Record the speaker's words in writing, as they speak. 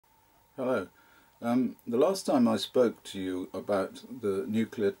Hello. The last time I spoke to you about the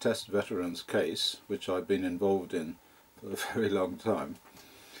nuclear test veterans case, which I've been involved in for a very long time,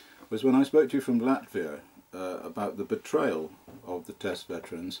 was when I spoke to you from Latvia about the betrayal of the test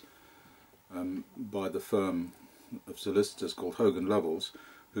veterans by the firm of solicitors called Hogan Lovells,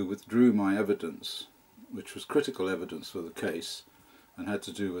 who withdrew my evidence, which was critical evidence for the case and had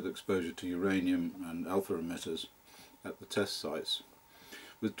to do with exposure to uranium and alpha emitters at the test sites.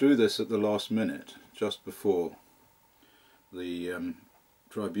 Withdrew this at the last minute, just before the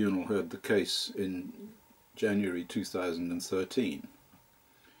tribunal heard the case in January 2013.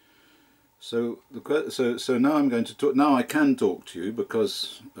 So now I'm going to talk. Now I can talk to you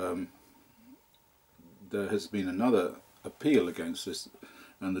because there has been another appeal against this,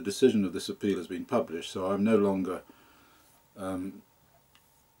 and the decision of this appeal has been published. So I'm no longer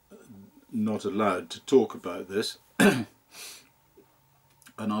not allowed to talk about this.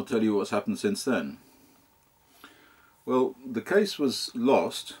 And I'll tell you what's happened since then. Well, the case was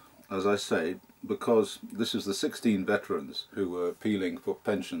lost, as I say, because this is the 16 veterans who were appealing for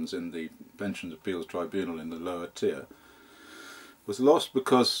pensions in the Pensions Appeals Tribunal in the lower tier. Was lost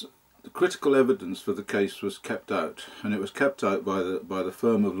because the critical evidence for the case was kept out, and it was kept out by the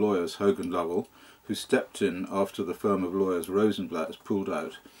firm of lawyers Hogan Lovells, who stepped in after the firm of lawyers Rosenblatt pulled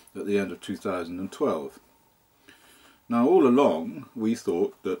out at the end of 2012. Now, all along, we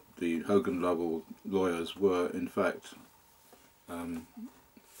thought that the Hogan Lovells lawyers were, in fact,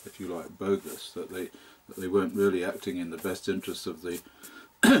 if you like, bogus, that they weren't really acting in the best interests of the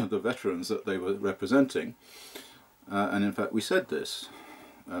the veterans that they were representing, and in fact, we said this.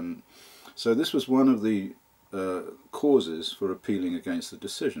 So this was one of the causes for appealing against the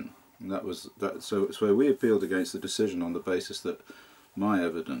decision, and that was that. So we appealed against the decision on the basis that my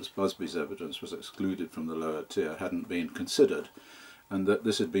evidence, Busby's evidence, was excluded from the lower tier, hadn't been considered, and that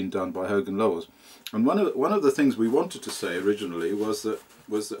this had been done by Hogan Lovells. And one of the things we wanted to say originally was that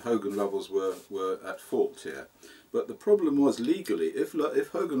Hogan Lovells were at fault here. But the problem was, legally, if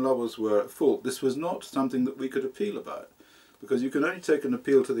Hogan Lovells were at fault, this was not something that we could appeal about, because you can only take an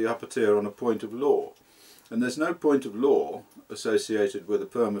appeal to the upper tier on a point of law, and there's no point of law associated with a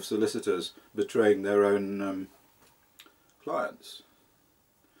firm of solicitors betraying their own clients.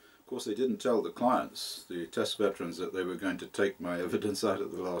 Of course, they didn't tell the clients, the test veterans, that they were going to take my evidence out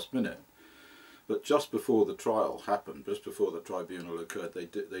at the last minute. But just before the trial happened, just before the tribunal occurred, they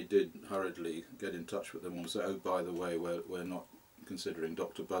did hurriedly get in touch with them and say, "Oh, by the way, we're not considering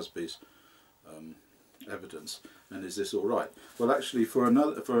Dr. Busby's evidence, and is this all right?" Well, actually, for a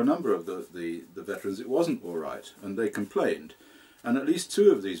number of the veterans, it wasn't all right, and they complained. And at least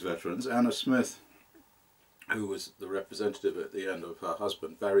two of these veterans, Anna Smith, who was the representative at the end of her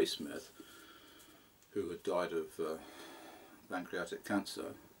husband, Barry Smith, who had died of pancreatic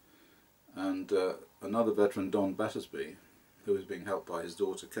cancer, and another veteran, Don Battersby, who was being helped by his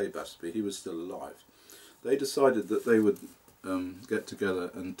daughter, Kay Battersby. He was still alive. They decided that they would get together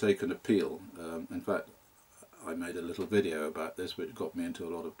and take an appeal. In fact, I made a little video about this, which got me into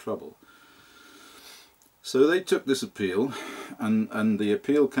a lot of trouble. So they took this appeal, and the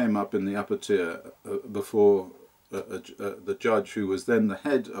appeal came up in the upper tier before the judge who was then the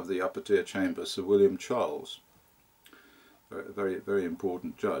head of the upper tier chamber, Sir William Charles, very, very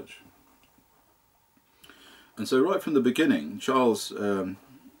important judge. And so right from the beginning, Charles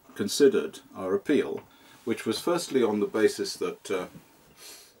considered our appeal, which was firstly on the basis that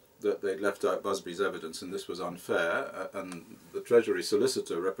they'd left out Busby's evidence, and this was unfair, and the Treasury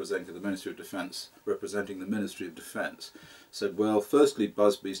solicitor representing the Ministry of Defence, said, well, firstly,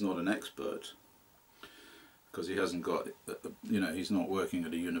 Busby's not an expert, because he hasn't got, he's not working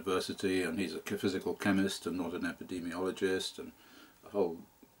at a university, and he's a physical chemist and not an epidemiologist, and a whole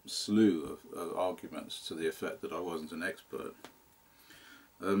slew of arguments to the effect that I wasn't an expert.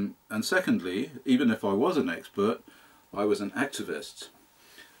 And secondly, even if I was an expert, I was an activist.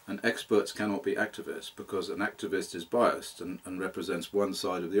 And experts cannot be activists, because an activist is biased and represents one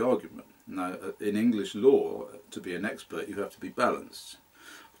side of the argument. Now, in English law, to be an expert, you have to be balanced.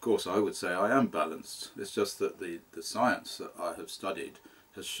 Of course, I would say I am balanced. It's just that the science that I have studied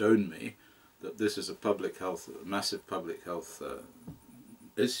has shown me that this is a massive public health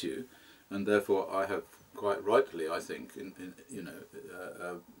issue, and therefore I have quite rightly, I think, been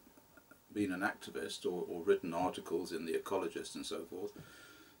an activist or written articles in The Ecologist and so forth,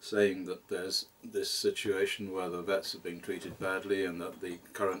 saying that there's this situation where the vets are being treated badly, and that the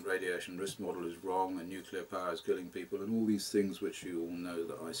current radiation risk model is wrong, and nuclear power is killing people, and all these things which you all know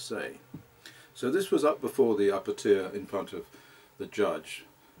that I say. So this was up before the upper tier in front of the judge,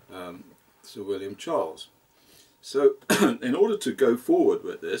 Sir William Charles. So in order to go forward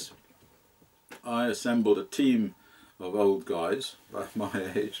with this, I assembled a team of old guys, about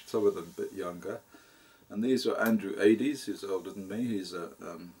my age, some of them a bit younger, and these are Andrew Ades, who's older than me. He's a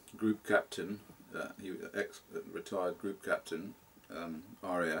group captain, he was retired group captain,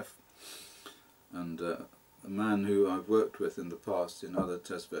 RAF, and a man who I've worked with in the past in other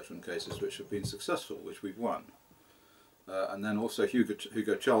test veteran cases which have been successful, which we've won. And then also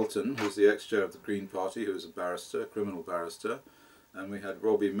Hugo Charlton, who's the ex-chair of the Green Party, who is a barrister, criminal barrister. And we had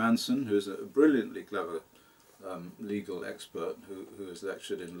Robbie Manson, who's a brilliantly clever legal expert who has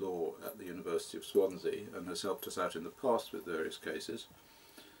lectured in law at the University of Swansea and has helped us out in the past with various cases.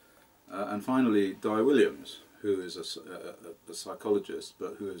 And finally Di Williams, who is a psychologist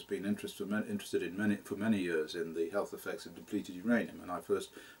but who has been interested in for many years in the health effects of depleted uranium. And I first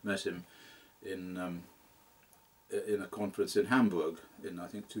met him in a conference in Hamburg in, I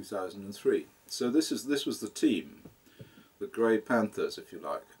think, 2003. So this was the team, the Grey Panthers, if you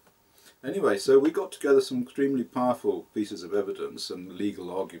like. Anyway, so we got together some extremely powerful pieces of evidence and legal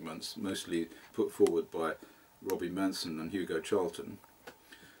arguments, mostly put forward by Robbie Manson and Hugo Charlton.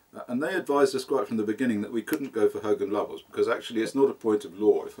 And they advised us right from the beginning that we couldn't go for Hogan Lovells, because actually it's not a point of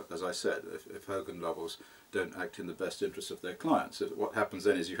law, as I said, if Hogan Lovells don't act in the best interest of their clients. What happens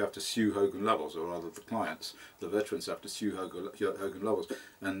then is you have to sue Hogan Lovells, or rather the clients, the veterans have to sue Hogan Lovells,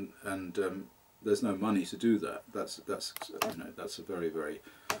 and there's no money to do that. That's a very, very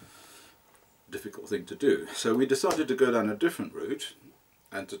difficult thing to do. So we decided to go down a different route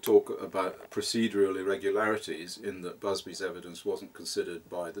and to talk about procedural irregularities in that Busby's evidence wasn't considered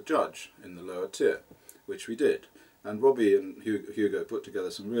by the judge in the lower tier, which we did. And Robbie and Hugo put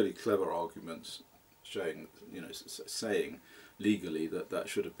together some really clever arguments showing, saying legally that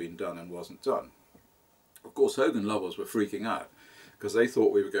should have been done and wasn't done. Of course, Hogan Lovells were freaking out because they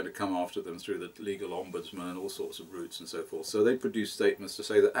thought we were going to come after them through the legal ombudsman and all sorts of routes and so forth. So they produced statements to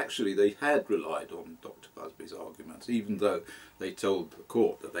say that actually they had relied on Dr. Busby's arguments, even though they told the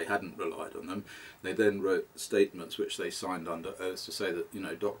court that they hadn't relied on them. They then wrote statements which they signed under oath to say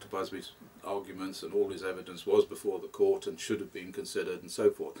that, Dr. Busby's arguments and all his evidence was before the court and should have been considered and so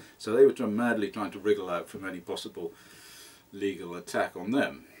forth. So they were madly trying to wriggle out from any possible legal attack on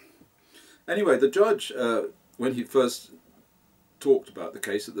them. Anyway, the judge, when he first talked about the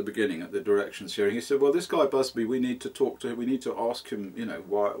case at the beginning, at the directions hearing, he said, well, this guy Busby, we need to talk to him, we need to ask him,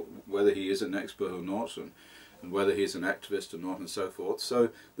 whether he is an expert or not, and whether he's an activist or not, and so forth. So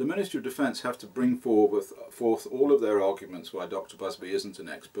the Ministry of Defence have to bring forth all of their arguments why Dr. Busby isn't an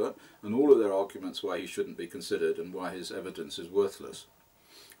expert, and all of their arguments why he shouldn't be considered and why his evidence is worthless,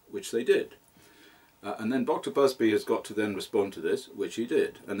 which they did. And then Dr. Busby has got to then respond to this, which he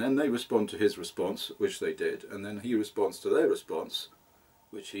did. And then they respond to his response, which they did. And then he responds to their response,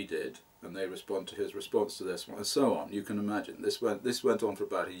 which he did. And they respond to his response to this one, and so on. You can imagine. This went on for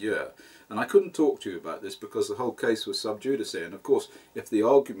about a year. And I couldn't talk to you about this because the whole case was sub judice. And of course, if the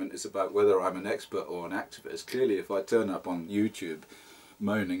argument is about whether I'm an expert or an activist, clearly if I turn up on YouTube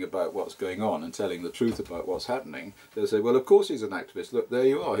moaning about what's going on and telling the truth about what's happening, they'll say, well, of course he's an activist. Look, there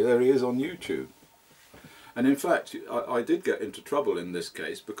you are. There he is on YouTube. And in fact, I did get into trouble in this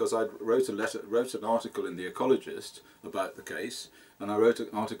case because I wrote an article in The Ecologist about the case, and I wrote an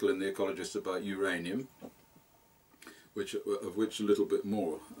article in The Ecologist about uranium, of which a little bit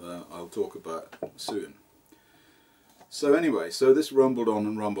more I'll talk about soon. So anyway, so this rumbled on,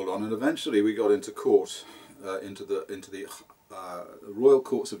 and eventually we got into court, into the Royal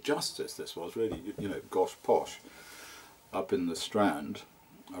Courts of Justice. This was really, gosh posh, up in the Strand,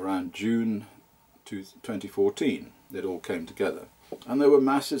 around June 2014. It all came together, and there were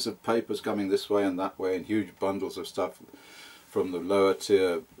masses of papers coming this way and that way, and huge bundles of stuff from the lower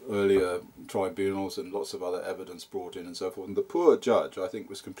tier earlier tribunals, and lots of other evidence brought in and so forth. And the poor judge, I think,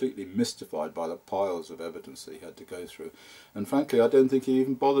 was completely mystified by the piles of evidence that he had to go through, and frankly I don't think he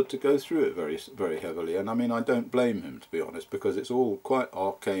even bothered to go through it very heavily. And I mean, I don't blame him, to be honest, because it's all quite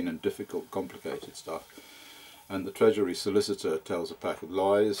arcane and difficult, complicated stuff. And the Treasury solicitor tells a pack of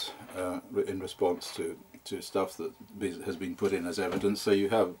lies in response to stuff that has been put in as evidence. So you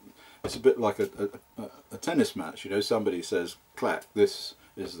have, it's a bit like a tennis match, somebody says, clack, this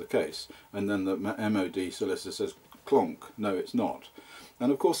is the case, and then the MOD solicitor says, clonk, no it's not.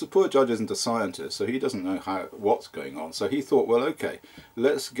 And of course the poor judge isn't a scientist, so he doesn't know what's going on. So he thought, well, okay,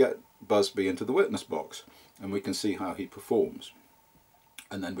 let's get Busby into the witness box and we can see how he performs.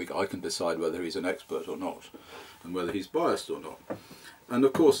 And then I can decide whether he's an expert or not, and whether he's biased or not. And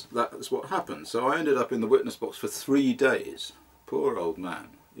of course that's what happened. So I ended up in the witness box for 3 days. Poor old man.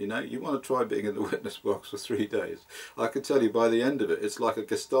 You want to try being in the witness box for 3 days. I can tell you by the end of it, it's like a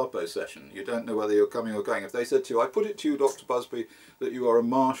Gestapo session. You don't know whether you're coming or going. If they said to you, I put it to you, Dr. Busby, that you are a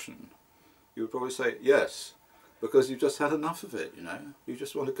Martian, You would probably say yes, because you've just had enough of it, you know. You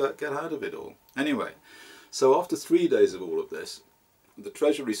just want to get out of it all. Anyway, so after 3 days of all of this, the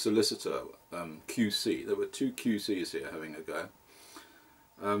Treasury Solicitor, QC, there were 2 QCs here having a go,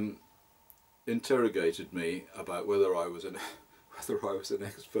 interrogated me about whether I was an expert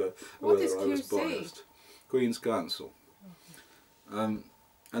or whether I was biased. Queen's Counsel.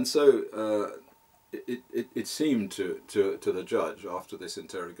 And so it seemed to the judge after this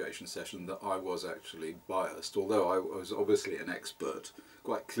interrogation session that I was actually biased, although I was obviously an expert,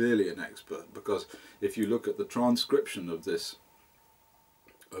 quite clearly an expert, because if you look at the transcription of this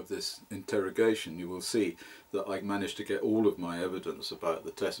interrogation, you will see that I managed to get all of my evidence about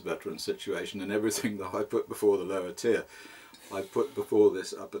the test veteran situation, and everything that I put before the lower tier I put before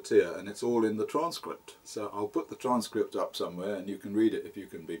this upper tier, and it's all in the transcript. So I'll put the transcript up somewhere and you can read it if you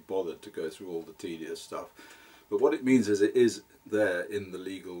can be bothered to go through all the tedious stuff. But what it means is it is there in the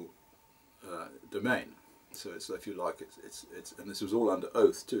legal domain. So it's, if you like, it's and this was all under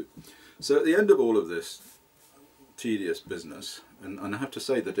oath too. So at the end of all of this tedious business, and I have to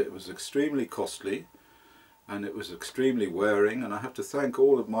say that it was extremely costly and it was extremely wearing, and I have to thank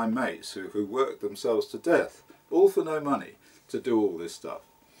all of my mates who worked themselves to death, all for no money, to do all this stuff.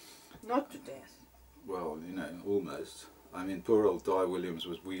 Not to death. Well, you know, almost. I mean, poor old Di Williams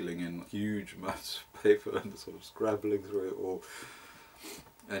was wheeling in huge amounts of paper and sort of scrabbling through it all.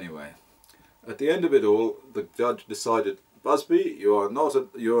 Anyway, at the end of it all, the judge decided, Busby, you are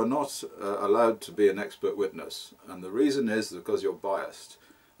not allowed to be an expert witness, and the reason is because you're biased,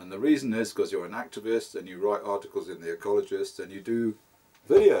 and the reason is because you're an activist and you write articles in the Ecologist and you do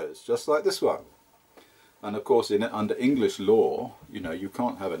videos just like this one. And of course, under English law, you know, you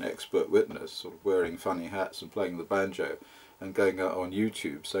can't have an expert witness sort of wearing funny hats and playing the banjo and going out on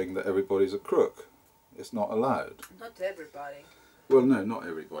YouTube saying that everybody's a crook. It's not allowed. Not everybody. Well, no, not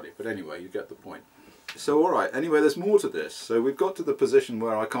everybody, but anyway, you get the point. So, all right, anyway, there's more to this. So we've got to the position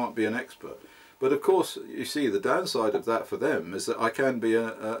where I can't be an expert. But of course, you see, the downside of that for them is that I can be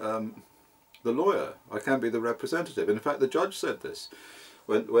the lawyer. I can be the representative. And in fact, the judge said this.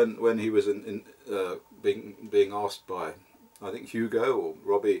 When he was being asked by, I think, Hugo or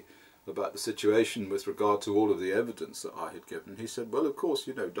Robbie about the situation with regard to all of the evidence that I had given, he said, well, of course,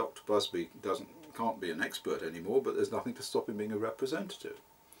 you know, Dr. Busby can't be an expert anymore, but there's nothing to stop him being a representative.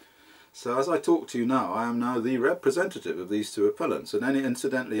 So as I talk to you now, I am now the representative of these 2 appellants, and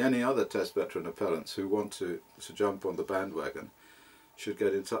incidentally any other test veteran appellants who want to jump on the bandwagon should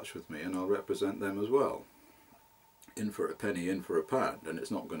get in touch with me, and I'll represent them as well. In for a penny, in for a pound, and it's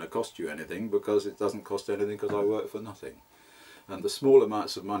not going to cost you anything, because it doesn't cost anything because I work for nothing. And the small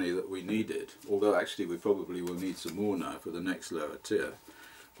amounts of money that we needed, although actually we probably will need some more now for the next lower tier,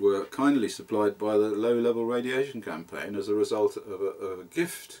 were kindly supplied by the low-level radiation campaign as a result of a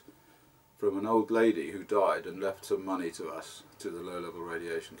gift from an old lady who died and left some money to us, to the low-level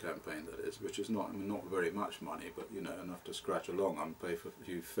radiation campaign, that is, which is not very much money, but you know, enough to scratch along and pay for a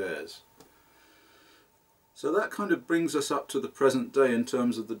few fares. So that kind of brings us up to the present day in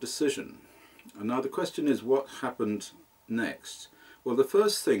terms of the decision. And now the question is, what happened next? Well, the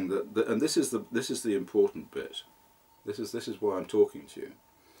first thing and this is the important bit. This is why I'm talking to you,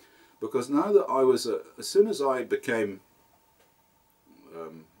 because now that I was as soon as I became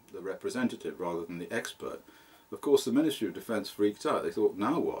the representative rather than the expert, of course the Ministry of Defence freaked out. They thought,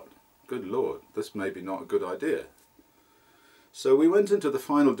 now what? Good Lord, this may be not a good idea. So we went into the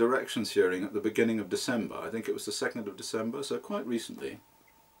final directions hearing at the beginning of December. I think it was the 2nd of December, so quite recently.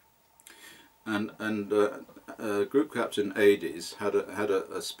 And Group Captain Ades had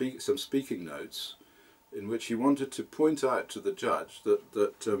some speaking notes in which he wanted to point out to the judge that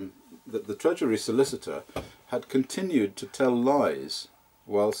the Treasury Solicitor had continued to tell lies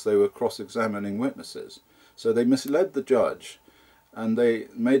whilst they were cross-examining witnesses. So they misled the judge, and they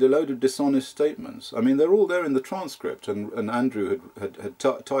made a load of dishonest statements. I mean, they're all there in the transcript, and Andrew had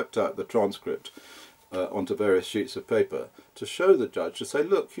typed out the transcript onto various sheets of paper to show the judge, to say,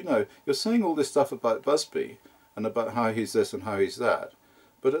 look, you know, you're saying all this stuff about Busby and about how he's this and how he's that,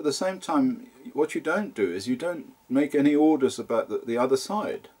 but at the same time, what you don't do is you don't make any orders about the other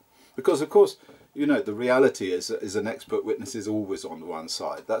side. Because, of course, you know, the reality is an expert witness is always on one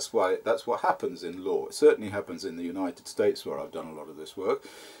side. That's what happens in law. It certainly happens in the United States, where I've done a lot of this work,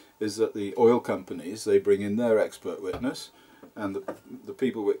 is that the oil companies, they bring in their expert witness, and the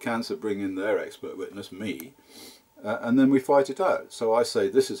people with cancer bring in their expert witness, me, and then we fight it out. So I say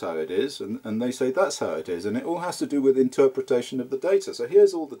this is how it is, and they say that's how it is, and it all has to do with interpretation of the data. So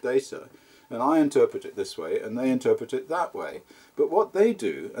here's all the data, And I interpret it this way, and they interpret it that way. But what they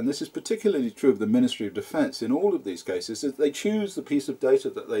do, and this is particularly true of the Ministry of Defence in all of these cases, is they choose the piece of data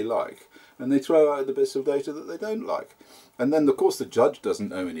that they like, and they throw out the bits of data that they don't like. And then, of course, the judge doesn't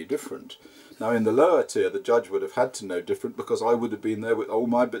know any different. Now, in the lower tier, the judge would have had to know different because I would have been there with all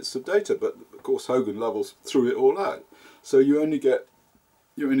my bits of data. But, of course, Hogan Lovells threw it all out. So you only get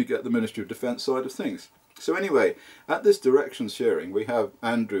the Ministry of Defence side of things. So anyway, at this directions sharing, we have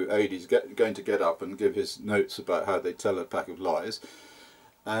Andrew Adie's going to get up and give his notes about how they tell a pack of lies.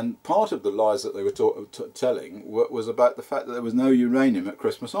 And part of the lies that they were telling was about the fact that there was no uranium at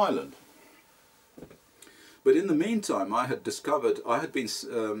Christmas Island. But in the meantime, I had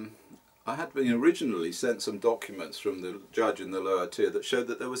been originally sent some documents from the judge in the lower tier that showed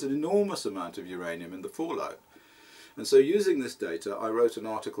that there was an enormous amount of uranium in the fallout. And so using this data, I wrote an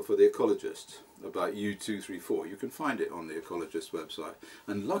article for The Ecologist about U234. You can find it on The Ecologist website.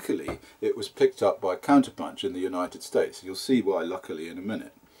 And luckily, it was picked up by Counterpunch in the United States. You'll see why luckily in a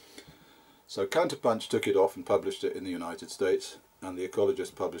minute. So Counterpunch took it off and published it in the United States, and The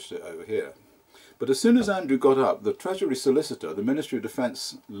Ecologist published it over here. But as soon as Andrew got up, the Treasury Solicitor, the Ministry of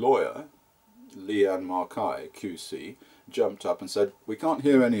Defence lawyer, Leanne Markay, QC, jumped up and said, "We can't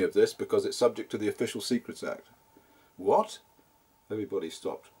hear any of this because it's subject to the Official Secrets Act." What? Everybody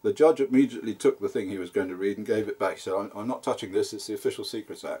stopped. The judge immediately took the thing he was going to read and gave it back. He said, I'm not touching this, it's the Official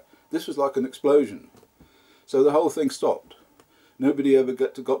Secrets Act. This was like an explosion. So the whole thing stopped. Nobody ever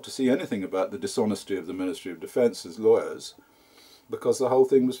got to see anything about the dishonesty of the Ministry of Defence as lawyers, because the whole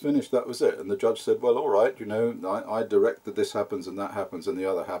thing was finished, that was it. And the judge said, well, all right, you know, I direct that this happens and that happens and the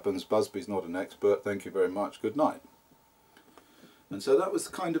other happens. Busby's not an expert, thank you very much, good night. And so that was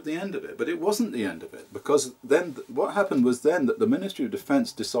kind of the end of it. But it wasn't the end of it, because then what happened was then that the Ministry of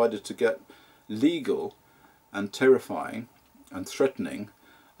Defence decided to get legal and terrifying and threatening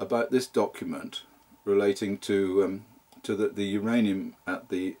about this document relating to the uranium at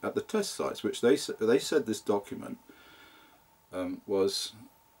the test sites, which they said this document was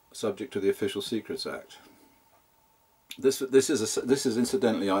subject to the Official Secrets Act. This is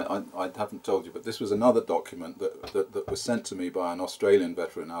incidentally, I haven't told you, but this was another document that was sent to me by an Australian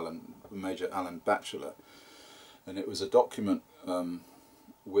veteran, Major Alan Batchelor, and it was a document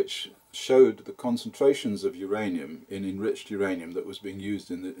which showed the concentrations of uranium in enriched uranium that was being used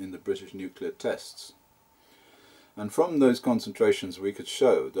in the British nuclear tests. And from those concentrations, we could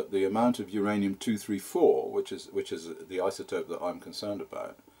show that the amount of uranium-234, which is the isotope that I'm concerned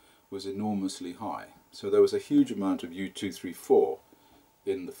about, was enormously high. So there was a huge amount of U-234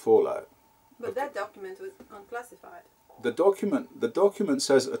 in the fallout. But that document was unclassified. The document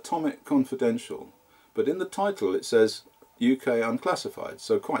says Atomic Confidential, but in the title it says UK Unclassified.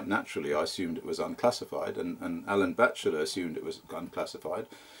 So quite naturally I assumed it was unclassified, and Alan Batchelor assumed it was unclassified.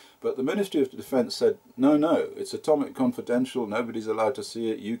 But the Ministry of Defence said, no, it's Atomic Confidential, nobody's allowed to see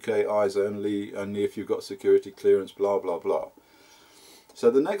it, UK eyes only if you've got security clearance, blah, blah, blah.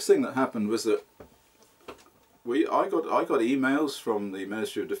 So the next thing that happened was that I got emails from the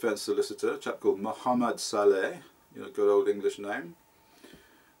Ministry of Defence solicitor, a chap called Mohammed Saleh, you know, good old English name,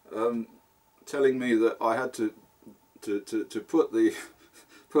 telling me that I had to put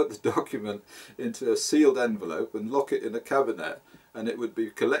the document into a sealed envelope and lock it in a cabinet, and it would be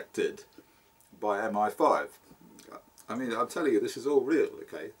collected by MI5. I mean, I'm telling you, this is all real,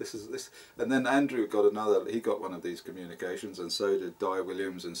 okay? And then Andrew got he got one of these communications, and so did Di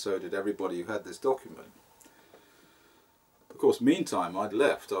Williams, and so did everybody who had this document. Of course, meantime, I'd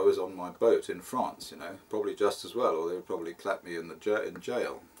left. I was on my boat in France, you know, probably just as well, or they would probably clap me in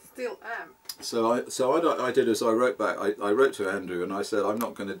jail. Still am. So I did as I wrote back. I wrote to Andrew and I said, I'm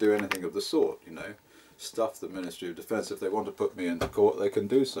not going to do anything of the sort, you know. Stuff the Ministry of Defence. If they want to put me into court, they can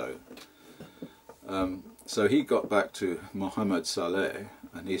do so. So he got back to Mohammed Saleh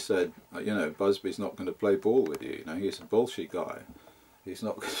and he said, you know, Busby's not going to play ball with you. You know, he's a bullshit guy. He's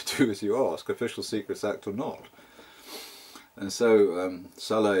not going to do as you ask, Official Secrets Act or not. And so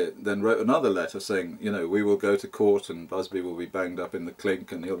Saleh then wrote another letter saying, you know, we will go to court and Busby will be banged up in the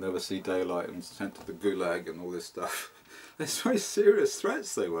clink and he'll never see daylight and sent to the gulag and all this stuff. It's very serious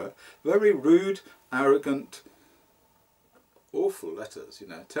threats they were. Very rude, arrogant, awful letters, you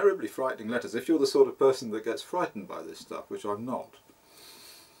know, terribly frightening letters. If you're the sort of person that gets frightened by this stuff, which I'm not.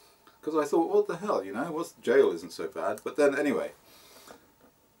 Because I thought, what the hell, you know, jail isn't so bad. But then anyway,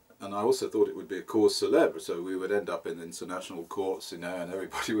 and I also thought it would be a cause célèbre, so we would end up in international courts, you know, and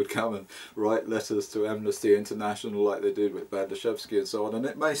everybody would come and write letters to Amnesty International like they did with Bandashevsky and so on, and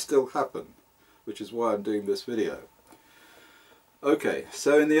it may still happen, which is why I'm doing this video. Okay,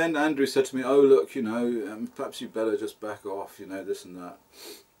 so in the end Andrew said to me, oh look, you know, perhaps you better just back off, you know, this and that.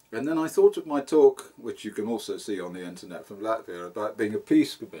 And then I thought of my talk, which you can also see on the internet from Latvia, about being a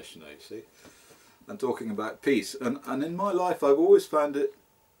peace commissioner, you see, and talking about peace. And in my life I've always found it,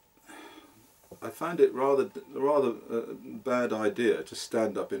 rather bad idea to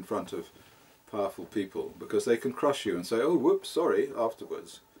stand up in front of powerful people, because they can crush you and say, oh whoops, sorry,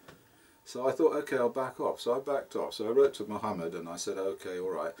 afterwards. So I thought, okay, I'll back off. So I backed off. So I wrote to Mohammed and I said, okay,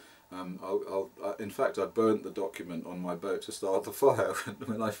 all right. In fact, I burnt the document on my boat to start the fire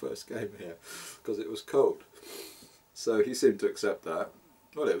when I first came here, because it was cold. So he seemed to accept that.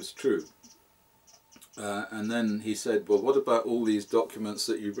 Well, it was true. And then he said, well, what about all these documents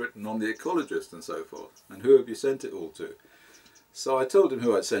that you've written on the ecologist and so forth? And who have you sent it all to? So I told him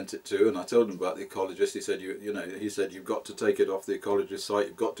who I'd sent it to, and I told him about the ecologist. He said, he said, you've got to take it off the ecologist site,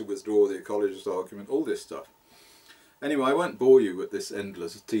 you've got to withdraw the ecologist argument, all this stuff. Anyway, I won't bore you with this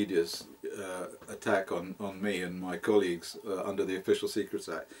endless, tedious attack on me and my colleagues under the Official Secrets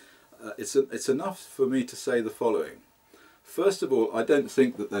Act. It's enough for me to say the following. First of all, I don't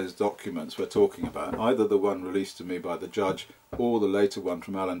think that those documents we're talking about, either the one released to me by the judge or the later one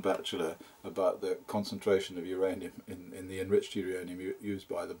from Alan Batchelor about the concentration of uranium in the enriched uranium used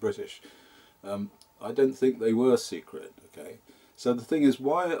by the British, I don't think they were secret, okay? So the thing is,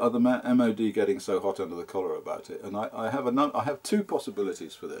 why are the MOD getting so hot under the collar about it? And I have two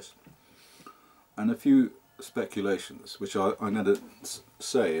possibilities for this, and a few speculations, which I'm going to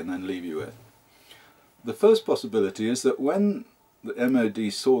say and then leave you with. The first possibility is that when the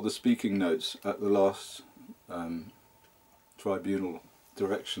MOD saw the speaking notes at the last tribunal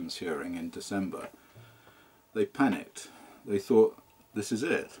directions hearing in December, they panicked. They thought, this is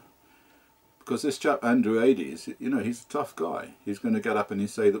it. Because this chap, Andrew Ades, he's a tough guy. He's going to get up and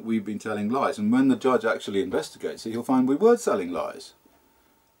say that we've been telling lies. And when the judge actually investigates it, he'll find we were telling lies.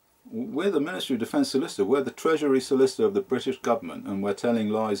 We're the Ministry of Defence solicitor. We're the Treasury solicitor of the British government, and we're telling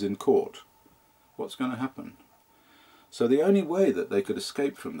lies in court. What's going to happen? So the only way that they could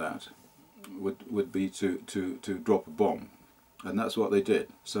escape from that would be to drop a bomb. And that's what they did.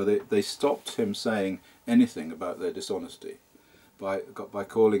 So they stopped him saying anything about their dishonesty by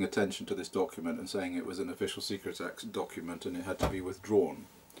calling attention to this document and saying it was an Official Secrets Act document and it had to be withdrawn.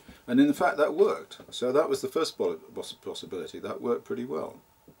 And in fact that worked. So that was the first possibility. That worked pretty well.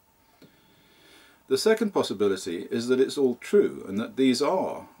 The second possibility is that it's all true and that these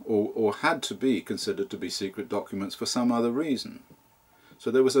are, or had to be, considered to be secret documents for some other reason.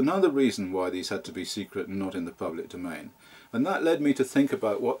 So there was another reason why these had to be secret and not in the public domain. And that led me to think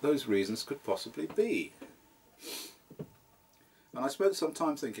about what those reasons could possibly be. And I spent some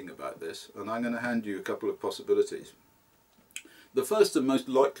time thinking about this, and I'm going to hand you a couple of possibilities. The first and most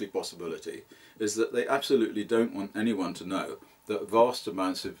likely possibility is that they absolutely don't want anyone to know that vast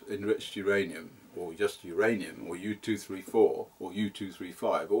amounts of enriched uranium, or just uranium, or U-234, or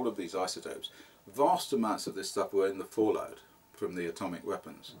U-235, all of these isotopes, vast amounts of this stuff were in the fallout from the atomic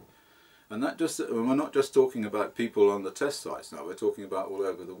weapons. And we're not just talking about people on the test sites now, we're talking about all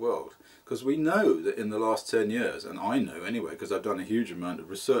over the world. Because we know that in the last 10 years, and I know anyway, because I've done a huge amount of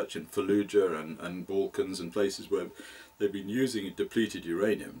research in Fallujah and Balkans and places where they've been using depleted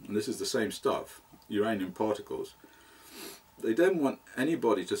uranium, and this is the same stuff, uranium particles. They don't want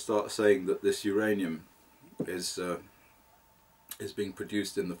anybody to start saying that this uranium is being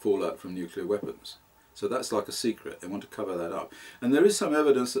produced in the fallout from nuclear weapons. So that's like a secret. They want to cover that up. And there is some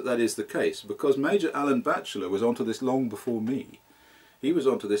evidence that that is the case, because Major Alan Batchelor was onto this long before me. He was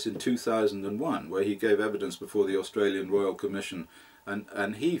onto this in 2001, where he gave evidence before the Australian Royal Commission,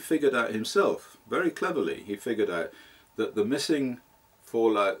 and he figured out himself, very cleverly, he figured out that the missing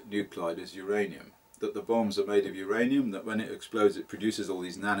fallout nuclide is uranium, that the bombs are made of uranium, that when it explodes it produces all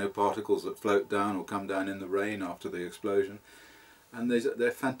these nanoparticles that float down or come down in the rain after the explosion. And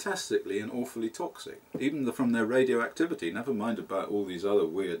they're fantastically and awfully toxic, even from their radioactivity, never mind about all these other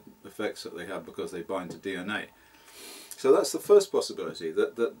weird effects that they have because they bind to DNA. So that's the first possibility,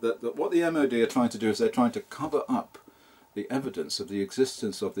 that what the MOD are trying to do is they're trying to cover up the evidence of the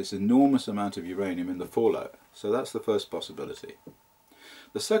existence of this enormous amount of uranium in the fallout. So that's the first possibility.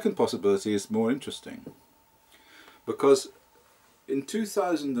 The second possibility is more interesting, because in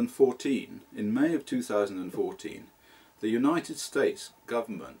 2014, in May of 2014, the United States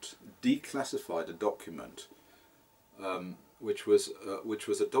government declassified a document, which was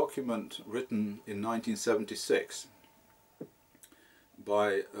a document written in 1976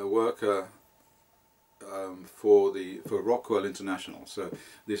 by a worker for Rockwell International. So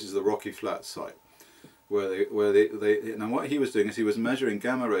this is the Rocky Flats site, where now what he was doing is he was measuring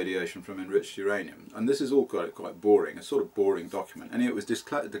gamma radiation from enriched uranium, and this is all quite boring, a sort of boring document, and it was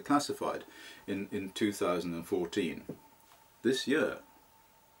declassified in 2014. This year.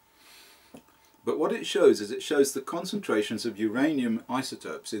 But what it shows is it shows the concentrations of uranium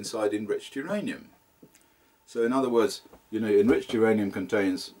isotopes inside enriched uranium. So in other words, you know, enriched uranium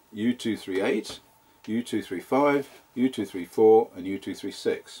contains U-238, U-235, U-234 and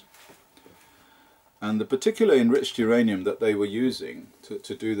U-236. And the particular enriched uranium that they were using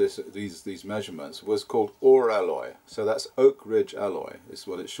to do these measurements was called ore alloy. So that's Oak Ridge alloy is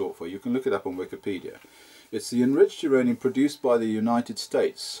what it's short for. You can look it up on Wikipedia. It's the enriched uranium produced by the United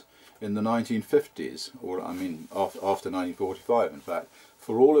States in the 1950s, or I mean after 1945 in fact,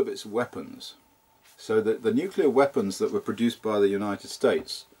 for all of its weapons. So that the nuclear weapons that were produced by the United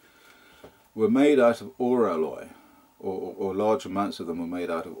States were made out of ore alloy. Or large amounts of them were made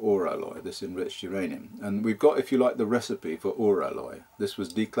out of ore alloy, this enriched uranium. And we've got, if you like, the recipe for ore alloy. This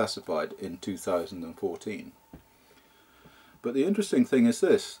was declassified in 2014. But the interesting thing is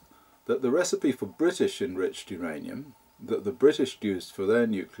this, that the recipe for British enriched uranium, that the British used for their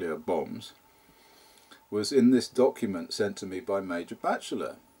nuclear bombs, was in this document sent to me by Major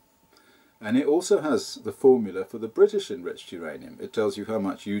Batchelor. And it also has the formula for the British enriched uranium. It tells you how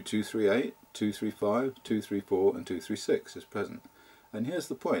much U-238, 235, 234 and 236 is present. And here's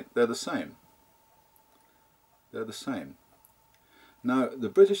the point, they're the same. They're the same. Now, the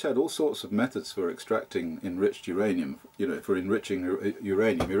British had all sorts of methods for extracting enriched uranium, you know, for enriching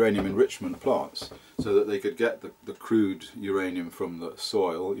uranium enrichment plants, so that they could get the crude uranium from the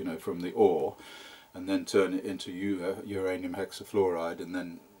soil, you know, from the ore, and then turn it into uranium hexafluoride, and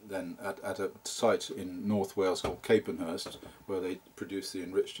then at a site in North Wales called Capenhurst, where they produce the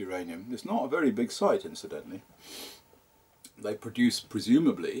enriched uranium. It's not a very big site, incidentally. They produce,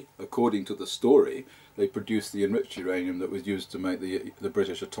 presumably, according to the story, they produced the enriched uranium that was used to make the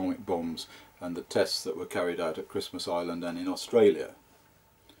British atomic bombs and the tests that were carried out at Christmas Island and in Australia.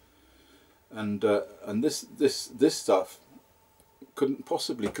 And this stuff couldn't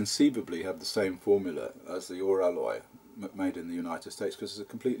possibly conceivably have the same formula as the ore alloy made in the United States, because it's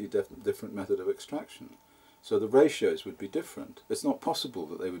a completely different method of extraction. So the ratios would be different. It's not possible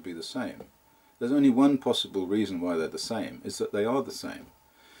that they would be the same. There's only one possible reason why they're the same, is that they are the same.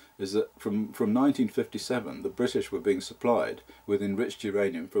 Is that from 1957 the British were being supplied with enriched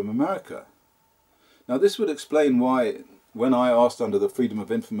uranium from America. Now this would explain why, when I asked under the Freedom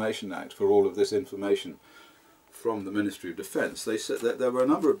of Information Act for all of this information from the Ministry of Defence, they said that there were a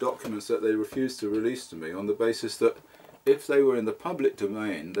number of documents that they refused to release to me on the basis that if they were in the public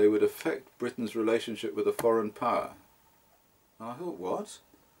domain, they would affect Britain's relationship with a foreign power. And I thought, what?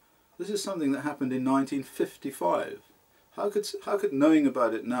 This is something that happened in 1955. How could knowing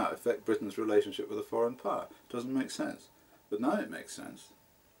about it now affect Britain's relationship with a foreign power? It doesn't make sense. But now it makes sense.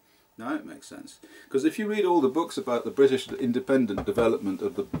 Now it makes sense. Because if you read all the books about the British independent development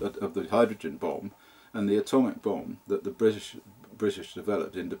of the hydrogen bomb and the atomic bomb that the British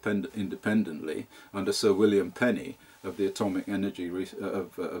developed independently under Sir William Penny of the atomic energy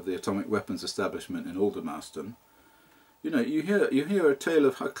of the atomic weapons establishment in Aldermaston, you know, you hear a tale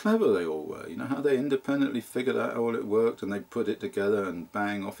of how clever they all were. You know, how they independently figured out how all it worked, and they put it together, and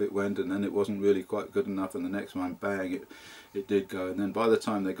bang, off it went, and then it wasn't really quite good enough, and the next one, bang, it did go, and then by the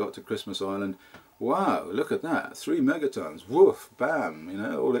time they got to Christmas Island, wow, look at that, 3 megatons, woof, bam, you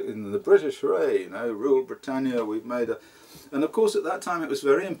know, all in the British, hooray, you know, rule Britannia, we've made a... And of course at that time it was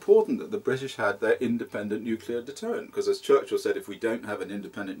very important that the British had their independent nuclear deterrent, because as Churchill said, if we don't have an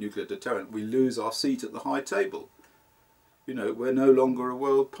independent nuclear deterrent, we lose our seat at the high table. You know, we're no longer a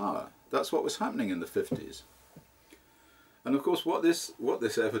world power. That's what was happening in the 50s. And of course what this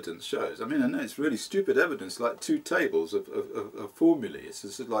evidence shows, I mean, I know it's really stupid evidence, like 2 tables of formulae. It's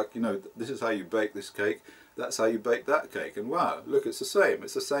just like, you know, this is how you bake this cake, that's how you bake that cake, and wow, look, it's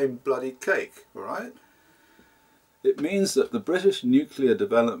the same bloody cake, all right? It means that the British nuclear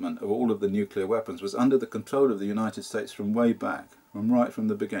development of all of the nuclear weapons was under the control of the United States from way back, from right from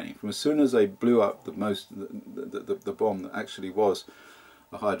the beginning. From as soon as they blew up the bomb that actually was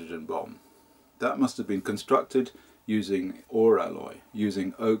a hydrogen bomb. That must have been constructed using ore alloy,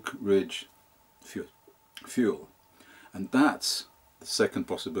 using Oak Ridge fuel. And that's the second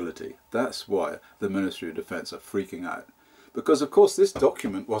possibility. That's why the Ministry of Defence are freaking out. Because of course this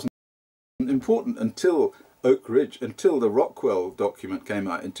document wasn't important until Oak Ridge, until the Rockwell document came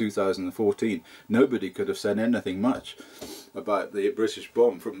out in 2014. Nobody could have said anything much about the British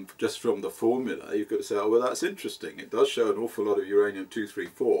bomb just from the formula. You could have said, oh well, that's interesting. It does show an awful lot of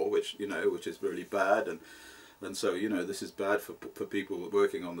uranium-234, which, you know, which is really bad, and so, you know, this is bad for people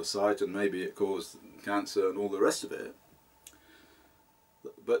working on the site, and maybe it caused cancer and all the rest of it.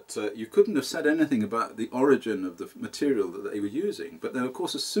 But you couldn't have said anything about the origin of the material that they were using. But then, of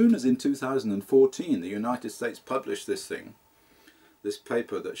course, as soon as in 2014 the United States published this thing, this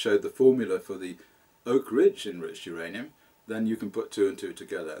paper that showed the formula for the Oak Ridge enriched uranium, then you can put 2 and 2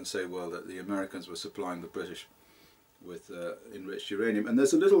 together and say, well, that the Americans were supplying the British with enriched uranium. And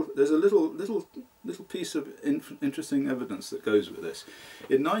there's a little piece of interesting evidence that goes with this.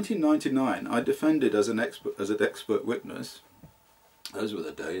 In 1999, I defended as an expert witness. Those were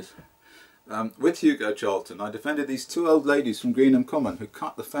the days. With Hugo Charlton, I defended these 2 old ladies from Greenham Common who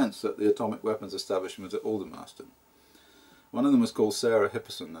cut the fence at the atomic weapons establishment at Aldermaston. One of them was called Sarah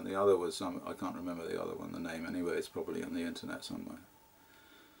Hipperson, and the other was, I can't remember the other one, the name anyway, it's probably on the internet somewhere.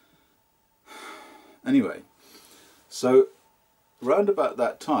 Anyway, so round about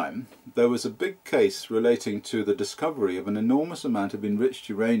that time, there was a big case relating to the discovery of an enormous amount of enriched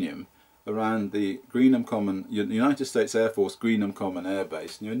uranium around the Greenham Common, United States Air Force Greenham Common Air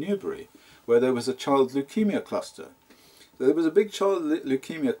Base near Newbury, where there was a child leukemia cluster. So there was a big child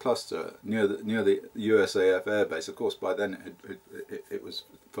leukemia cluster near the USAF Air Base. Of course, by then it was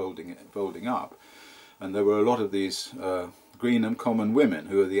folding up, and there were a lot of these Greenham Common women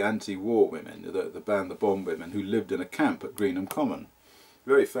who are the anti-war women, the ban the bomb women, who lived in a camp at Greenham Common,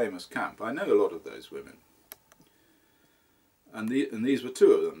 very famous camp. I know a lot of those women, and these were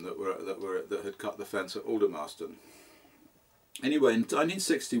 2 of them that had cut the fence at Aldermaston. Anyway, in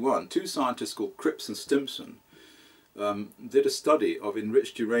 1961, 2 scientists called Cripps and Stimpson did a study of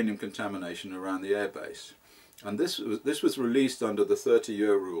enriched uranium contamination around the airbase, and this was released under the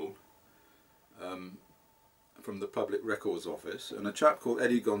 30-year rule from the Public Records Office, and a chap called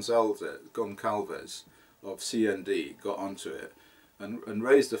Eddie Goncalves of CND got onto it and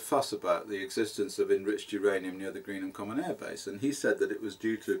raised a fuss about the existence of enriched uranium near the Greenham Common Air Base, and he said that it was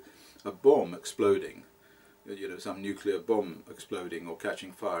due to a bomb exploding, some nuclear bomb exploding or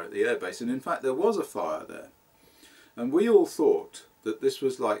catching fire at the airbase, and in fact there was a fire there. And we all thought that this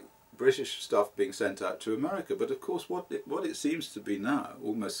was like British stuff being sent out to America, but of course what it seems to be now,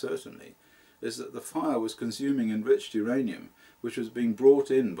 almost certainly, is that the fire was consuming enriched uranium, which was being brought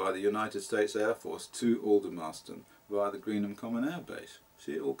in by the United States Air Force to Aldermaston via the Greenham Common Air Base.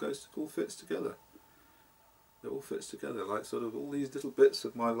 See, it all fits together. It all fits together, like sort of all these little bits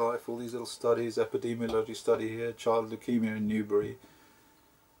of my life, all these little studies, epidemiology study here, child leukemia in Newbury,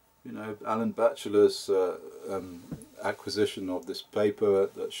 Alan Batchelor's acquisition of this paper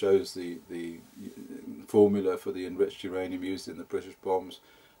that shows the formula for the enriched uranium used in the British bombs,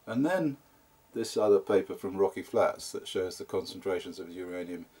 and then this other paper from Rocky Flats that shows the concentrations of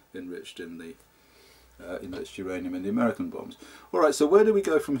uranium enriched in the uranium in the American bombs. Alright, so where do we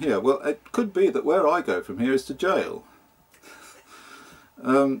go from here? Well, it could be that where I go from here is to jail.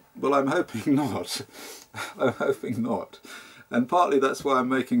 Well, I'm hoping not. I'm hoping not. And partly that's why I'm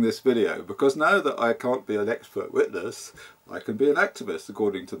making this video, because now that I can't be an expert witness, I can be an activist,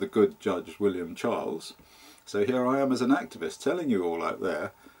 according to the good Judge William Charles. So here I am as an activist, telling you all out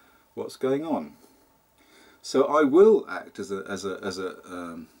there what's going on. So I will act as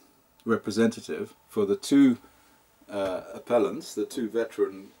a representative for the 2 appellants, the 2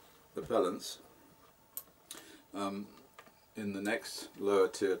 veteran appellants, in the next lower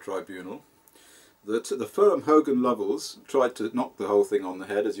tier tribunal. The firm Hogan Lovells tried to knock the whole thing on the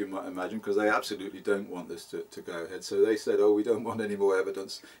head, as you might imagine, because they absolutely don't want this to go ahead. So they said, oh, we don't want any more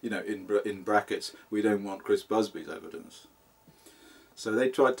evidence, in brackets, we don't want Chris Busby's evidence. So they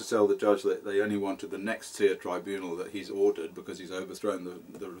tried to tell the judge that they only wanted the next tier tribunal that he's ordered, because he's overthrown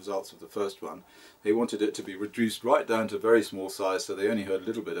the results of the first one. They wanted it to be reduced right down to very small size, so they only heard a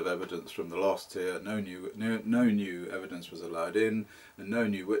little bit of evidence from the last tier. No new evidence was allowed in, and no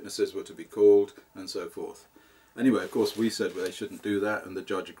new witnesses were to be called, and so forth. Anyway, of course, we said they shouldn't do that, and the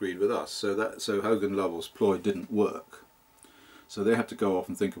judge agreed with us. So Hogan Lovells' ploy didn't work. So they have to go off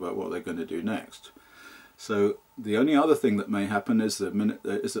and think about what they're going to do next. So the only other thing that may happen is that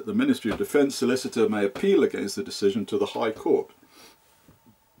the Ministry of Defence solicitor may appeal against the decision to the High Court.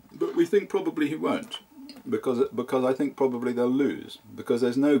 But we think probably he won't, because I think probably they'll lose, because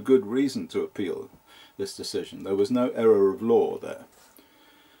there's no good reason to appeal this decision. There was no error of law there.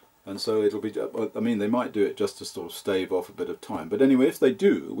 And so it'll be, I mean, they might do it just to sort of stave off a bit of time. But anyway, if they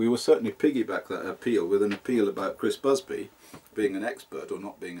do, we will certainly piggyback that appeal with an appeal about Chris Busby being an expert or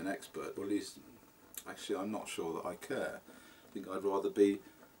not being an expert, or at least, actually I'm not sure that I care. I think I'd rather be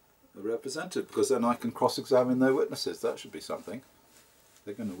a representative, because then I can cross-examine their witnesses. That should be something.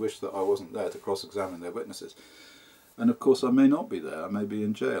 They're going to wish that I wasn't there to cross-examine their witnesses. And of course I may not be there. I may be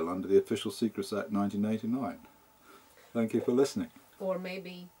in jail under the Official Secrets Act 1989. Thank you for listening. Or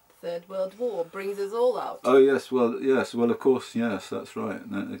maybe Third World War brings us all out. Oh yes, well of course, yes, that's right.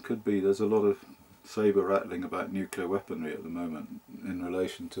 It could be. There's a lot of saber rattling about nuclear weaponry at the moment in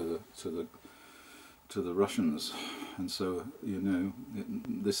relation to to the Russians. And so, you know,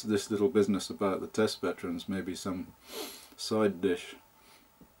 this little business about the test veterans may be some side dish,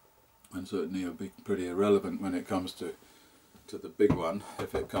 and certainly it'll be pretty irrelevant when it comes to the big one,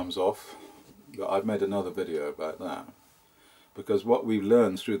 if it comes off. But I've made another video about that, because what we've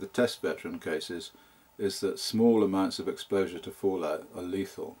learned through the test veteran cases is that small amounts of exposure to fallout are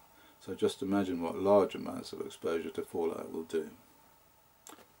lethal. So just imagine what large amounts of exposure to fallout will do.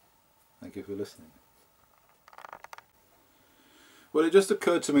 Thank you for listening. Well, it just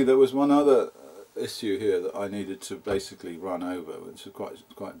occurred to me there was one other issue here that I needed to basically run over, which is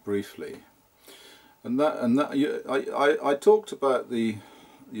quite briefly. I talked about the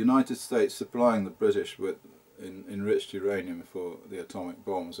United States supplying the British with enriched uranium for the atomic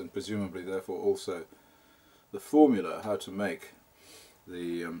bombs, and presumably therefore also the formula how to make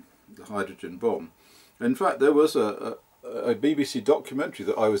the hydrogen bomb. In fact, there was a BBC documentary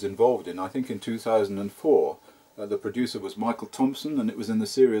that I was involved in, I think in 2004. The producer was Michael Thompson, and it was in the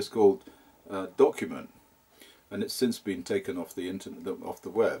series called Document, and it's since been taken off the internet, off the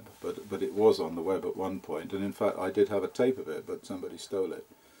web, but it was on the web at one point, and in fact I did have a tape of it, but somebody stole it.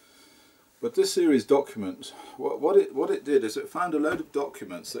 But this series Document, what it did is it found a load of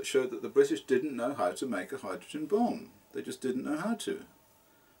documents that showed that the British didn't know how to make a hydrogen bomb. They just didn't know how to.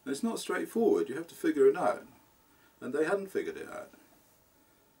 And it's not straightforward, you have to figure it out. And they hadn't figured it out.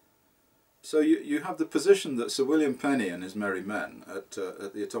 So you have the position that Sir William Penny and his merry men at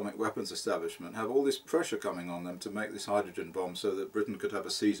the atomic weapons establishment have all this pressure coming on them to make this hydrogen bomb so that Britain could have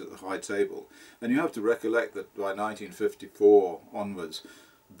a seat at the high table. And you have to recollect that by 1954 onwards,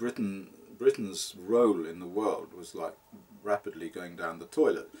 Britain's role in the world was like rapidly going down the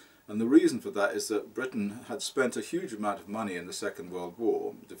toilet. And the reason for that is that Britain had spent a huge amount of money in the Second World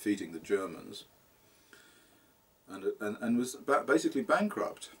War defeating the Germans, and was basically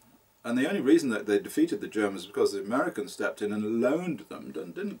bankrupt. And the only reason that they defeated the Germans was because the Americans stepped in and loaned them,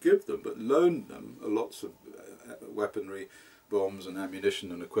 didn't give them, but loaned them lots of weaponry, bombs and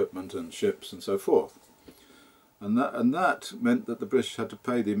ammunition and equipment and ships and so forth. And that meant that the British had to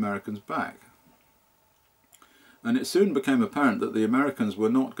pay the Americans back. And it soon became apparent that the Americans were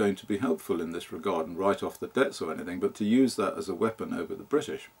not going to be helpful in this regard and write off the debts or anything, but to use that as a weapon over the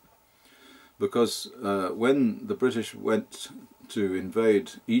British. Because when the British went to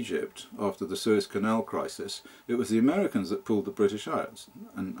invade Egypt after the Suez Canal crisis, it was the Americans that pulled the British out.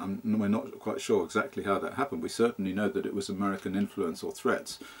 And we're not quite sure exactly how that happened. We certainly know that it was American influence or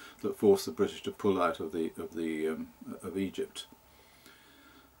threats that forced the British to pull out of Egypt.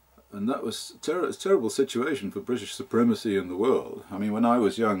 And that was a terrible situation for British supremacy in the world. I mean, when I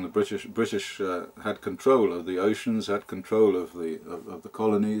was young, the British had control of the oceans, had control of the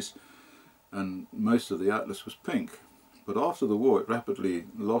colonies, and most of the atlas was pink. But after the war, it rapidly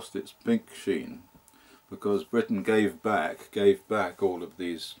lost its pink sheen, because Britain gave back all of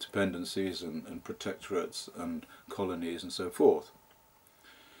these dependencies and protectorates and colonies and so forth.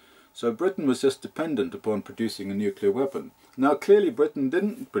 So Britain was just dependent upon producing a nuclear weapon. Now clearly Britain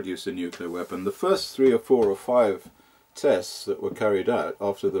didn't produce a nuclear weapon. The first 3 or 4 or 5 tests that were carried out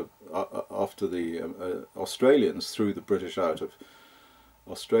after the Australians threw the British out of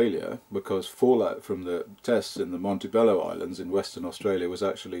Australia, because fallout from the tests in the Montebello Islands in Western Australia was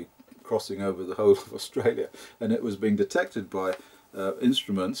actually crossing over the whole of Australia, and it was being detected by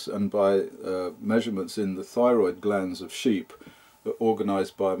instruments and by measurements in the thyroid glands of sheep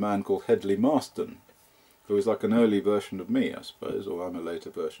organised by a man called Hedley Marston, who was like an early version of me, I suppose, or I'm a later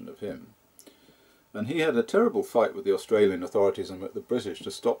version of him. And he had a terrible fight with the Australian authorities and with the British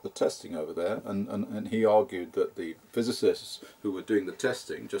to stop the testing over there, and he argued that the physicists who were doing the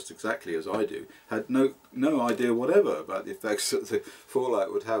testing, just exactly as I do, had no idea whatever about the effects that the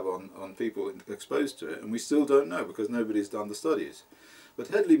fallout would have on people exposed to it, and we still don't know because nobody's done the studies. But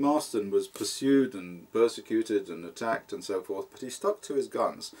Hedley Marston was pursued and persecuted and attacked and so forth, but he stuck to his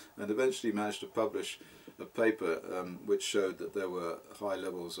guns and eventually managed to publish a paper which showed that there were high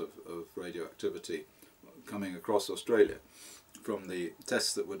levels of radioactivity coming across Australia from the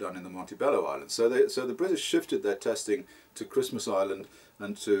tests that were done in the Montebello Islands. So the British shifted their testing to Christmas Island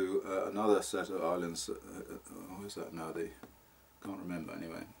and to another set of islands. What is that now? Can't remember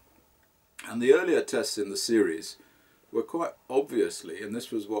anyway. And the earlier tests in the series were quite obviously, and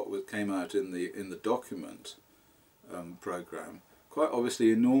this was what came out in the document program, quite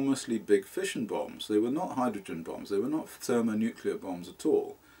obviously enormously big fission bombs. They were not hydrogen bombs, they were not thermonuclear bombs at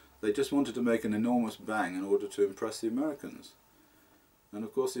all. They just wanted to make an enormous bang in order to impress the Americans. And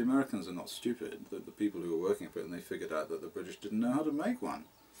of course the Americans are not stupid, the people who were working for it, and they figured out that the British didn't know how to make one.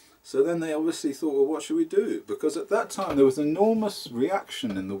 So then they obviously thought, well, what should we do? Because at that time there was enormous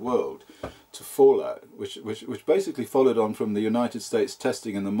reaction in the world to fallout, which basically followed on from the United States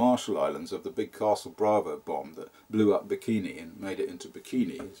testing in the Marshall Islands of the big Castle Bravo bomb that blew up Bikini and made it into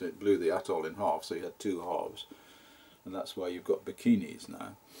Bikini. So it blew the atoll in half, so you had two halves. And that's why you've got bikinis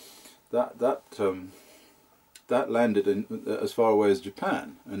now. That landed in as far away as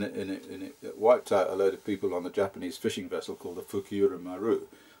Japan, and it wiped out a load of people on a Japanese fishing vessel called the Fukiura Maru,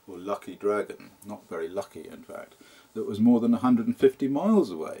 or Lucky Dragon, not very lucky in fact, that was more than 150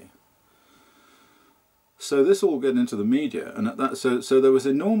 miles away. So this all got into the media, and so there was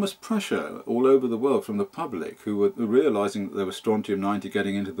enormous pressure all over the world from the public, who were realising that there was strontium-90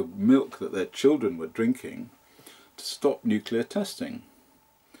 getting into the milk that their children were drinking, to stop nuclear testing.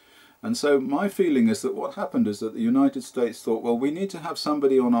 And so my feeling is that what happened is that the United States thought, well, we need to have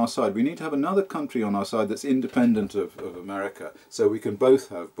somebody on our side. We need to have another country on our side that's independent of America, so we can both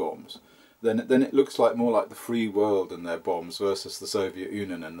have bombs. Then it looks like more like the free world and their bombs versus the Soviet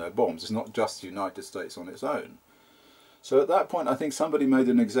Union and their bombs. It's not just the United States on its own. So at that point, I think somebody made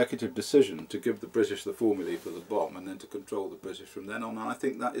an executive decision to give the British the formulae for the bomb and then to control the British from then on. And I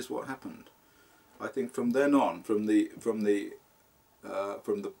think that is what happened. I think from then on, from the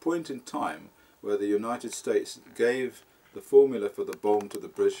point in time where the United States gave the formula for the bomb to the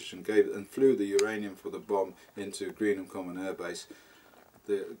British and flew the uranium for the bomb into Greenham Common Air Base,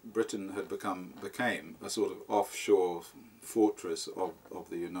 Britain had became a sort of offshore fortress of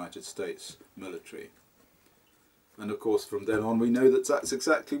the United States military. And of course from then on we know that that's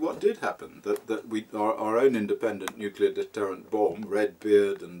exactly what did happen, that our own independent nuclear deterrent bomb, Red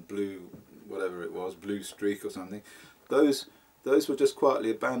Beard and Blue, whatever it was, Blue Streak or something, those were just quietly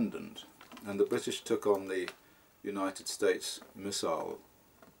abandoned, and the British took on the United States missile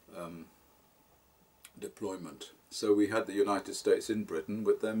deployment. So we had the United States in Britain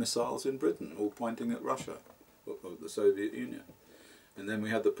with their missiles in Britain, all pointing at Russia, or the Soviet Union. And then we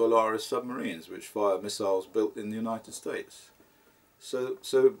had the Polaris submarines, which fire missiles built in the United States. So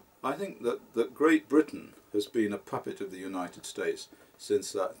I think that Great Britain has been a puppet of the United States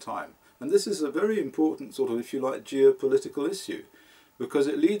since that time. And this is a very important sort of, if you like, geopolitical issue, because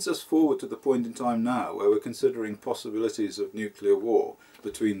it leads us forward to the point in time now where we're considering possibilities of nuclear war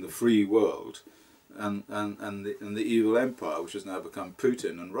between the free world and the evil empire, which has now become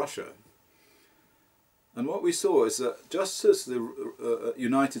Putin and Russia. And what we saw is that just as the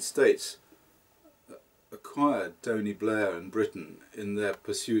United States acquired Tony Blair and Britain in their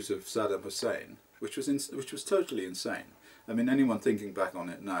pursuit of Saddam Hussein, which was totally insane. I mean, anyone thinking back on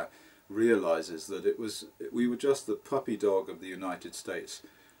it now realizes that we were just the puppy dog of the United States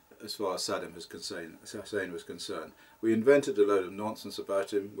as far as Saddam Hussein was concerned. We invented a load of nonsense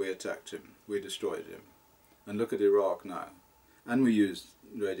about him, we attacked him, we destroyed him. And look at Iraq now. And we used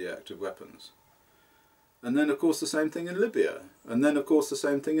radioactive weapons. And then of course the same thing in Libya. And then of course the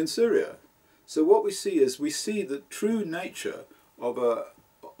same thing in Syria. So what we see is, we see the true nature of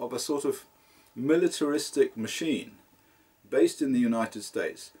a sort of militaristic machine based in the United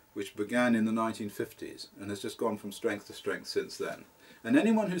States, which began in the 1950s and has just gone from strength to strength since then. And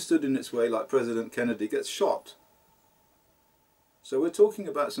anyone who stood in its way, like President Kennedy, gets shot. So we're talking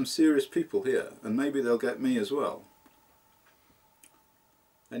about some serious people here, and maybe they'll get me as well.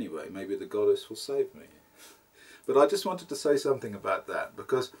 Anyway, maybe the goddess will save me. But I just wanted to say something about that,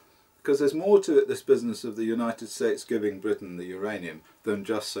 because there's more to it, this business of the United States giving Britain the uranium, than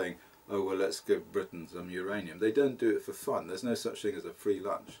just saying, oh well, let's give Britain some uranium. They don't do it for fun. There's no such thing as a free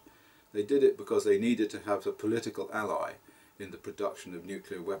lunch. They did it because they needed to have a political ally in the production of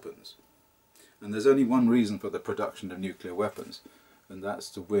nuclear weapons. And there's only one reason for the production of nuclear weapons, and that's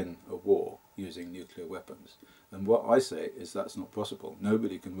to win a war using nuclear weapons. And what I say is that's not possible.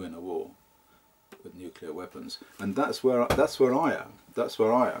 Nobody can win a war with nuclear weapons. And that's where I am. That's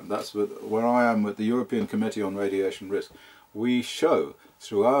where I am with the European Committee on Radiation Risk. We show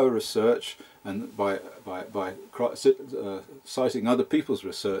through our research and by citing other people's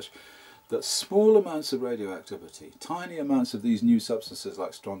research that small amounts of radioactivity, tiny amounts of these new substances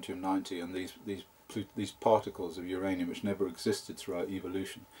like strontium-90 and these particles of uranium which never existed throughout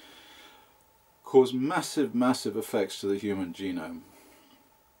evolution, cause massive effects to the human genome,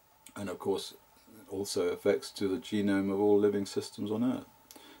 and of course also effects to the genome of all living systems on Earth.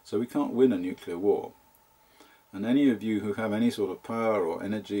 So we can't win a nuclear war. And any of you who have any sort of power or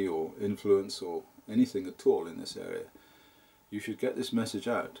energy or influence or anything at all in this area, you should get this message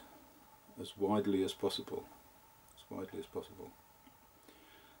out as widely as possible.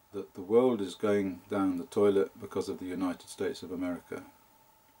 That the world is going down the toilet because of the United States of America.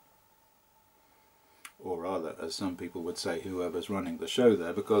 or rather, as some people would say, whoever's running the show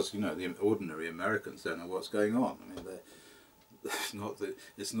there, because, you know, the ordinary Americans don't know what's going on. I mean,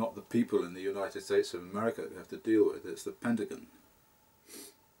 it's not the people in the United States of America who have to deal with it, it's the Pentagon.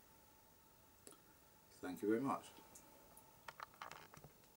 Thank you very much.